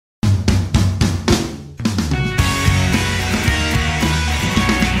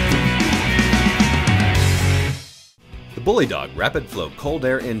The Bully Dog Rapid Flow Cold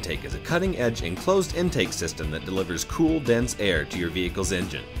Air Intake is a cutting-edge enclosed intake system that delivers cool, dense air to your vehicle's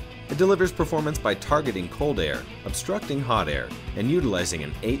engine. It delivers performance by targeting cold air, obstructing hot air, and utilizing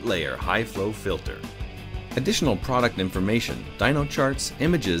an 8-layer high-flow filter. Additional product information, dyno charts,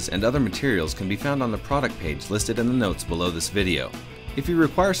 images, and other materials can be found on the product page listed in the notes below this video. If you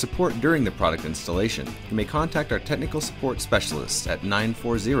require support during the product installation, you may contact our technical support specialists at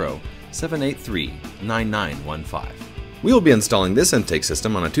 940-783-9915. We will be installing this intake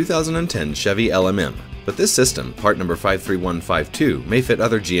system on a 2010 Chevy LMM, but this system, part number 53152, may fit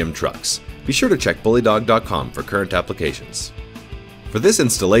other GM trucks. Be sure to check bullydog.com for current applications. For this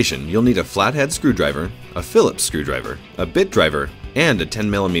installation, you'll need a flathead screwdriver, a Phillips screwdriver, a bit driver, and a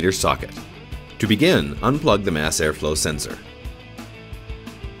 10mm socket. To begin, unplug the mass airflow sensor.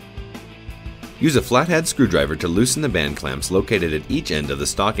 Use a flathead screwdriver to loosen the band clamps located at each end of the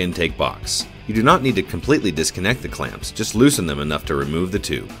stock intake box. You do not need to completely disconnect the clamps, just loosen them enough to remove the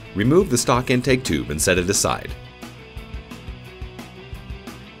tube. Remove the stock intake tube and set it aside.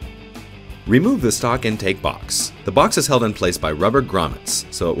 Remove the stock intake box. The box is held in place by rubber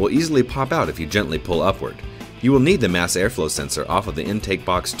grommets, so it will easily pop out if you gently pull upward. You will need the mass airflow sensor off of the intake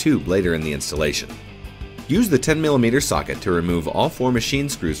box tube later in the installation. Use the 10mm socket to remove all 4 machine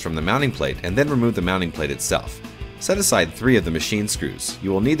screws from the mounting plate and then remove the mounting plate itself. Set aside 3 of the machine screws.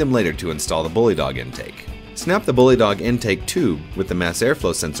 You will need them later to install the Bully Dog intake. Snap the Bully Dog intake tube with the mass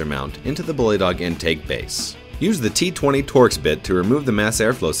airflow sensor mount into the Bully Dog intake base. Use the T20 Torx bit to remove the mass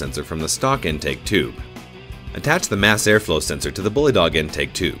airflow sensor from the stock intake tube. Attach the mass airflow sensor to the Bully Dog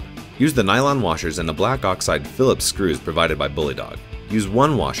intake tube. Use the nylon washers and the black oxide Phillips screws provided by Bully Dog. Use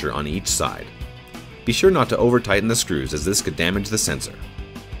 1 washer on each side. Be sure not to over-tighten the screws as this could damage the sensor.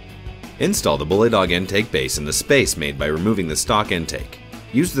 Install the Bully Dog intake base in the space made by removing the stock intake.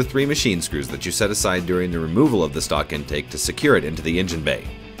 Use the 3 machine screws that you set aside during the removal of the stock intake to secure it into the engine bay.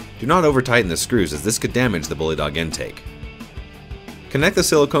 Do not over-tighten the screws as this could damage the Bully Dog intake. Connect the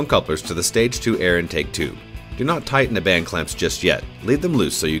silicone couplers to the Stage 2 air intake tube. Do not tighten the band clamps just yet. Leave them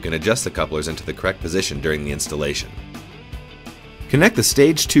loose so you can adjust the couplers into the correct position during the installation. Connect the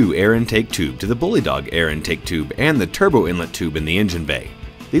Stage 2 air intake tube to the Bully Dog air intake tube and the turbo inlet tube in the engine bay.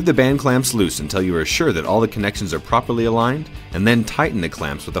 Leave the band clamps loose until you are sure that all the connections are properly aligned, and then tighten the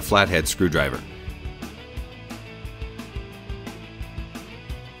clamps with a flathead screwdriver.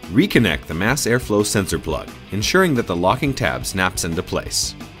 Reconnect the mass airflow sensor plug, ensuring that the locking tab snaps into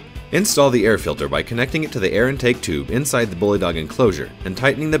place. Install the air filter by connecting it to the air intake tube inside the Bully Dog enclosure and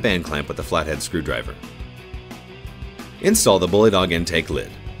tightening the band clamp with a flathead screwdriver. Install the Bully Dog intake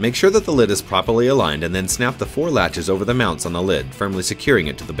lid. Make sure that the lid is properly aligned and then snap the 4 latches over the mounts on the lid, firmly securing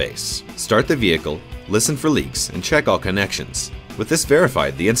it to the base. Start the vehicle, listen for leaks, and check all connections. With this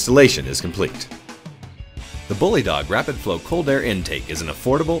verified, the installation is complete. The Bully Dog Rapid Flow Cold Air Intake is an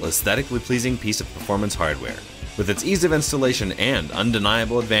affordable, aesthetically pleasing piece of performance hardware. With its ease of installation and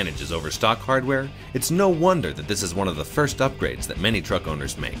undeniable advantages over stock hardware, it's no wonder that this is one of the first upgrades that many truck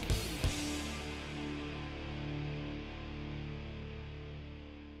owners make.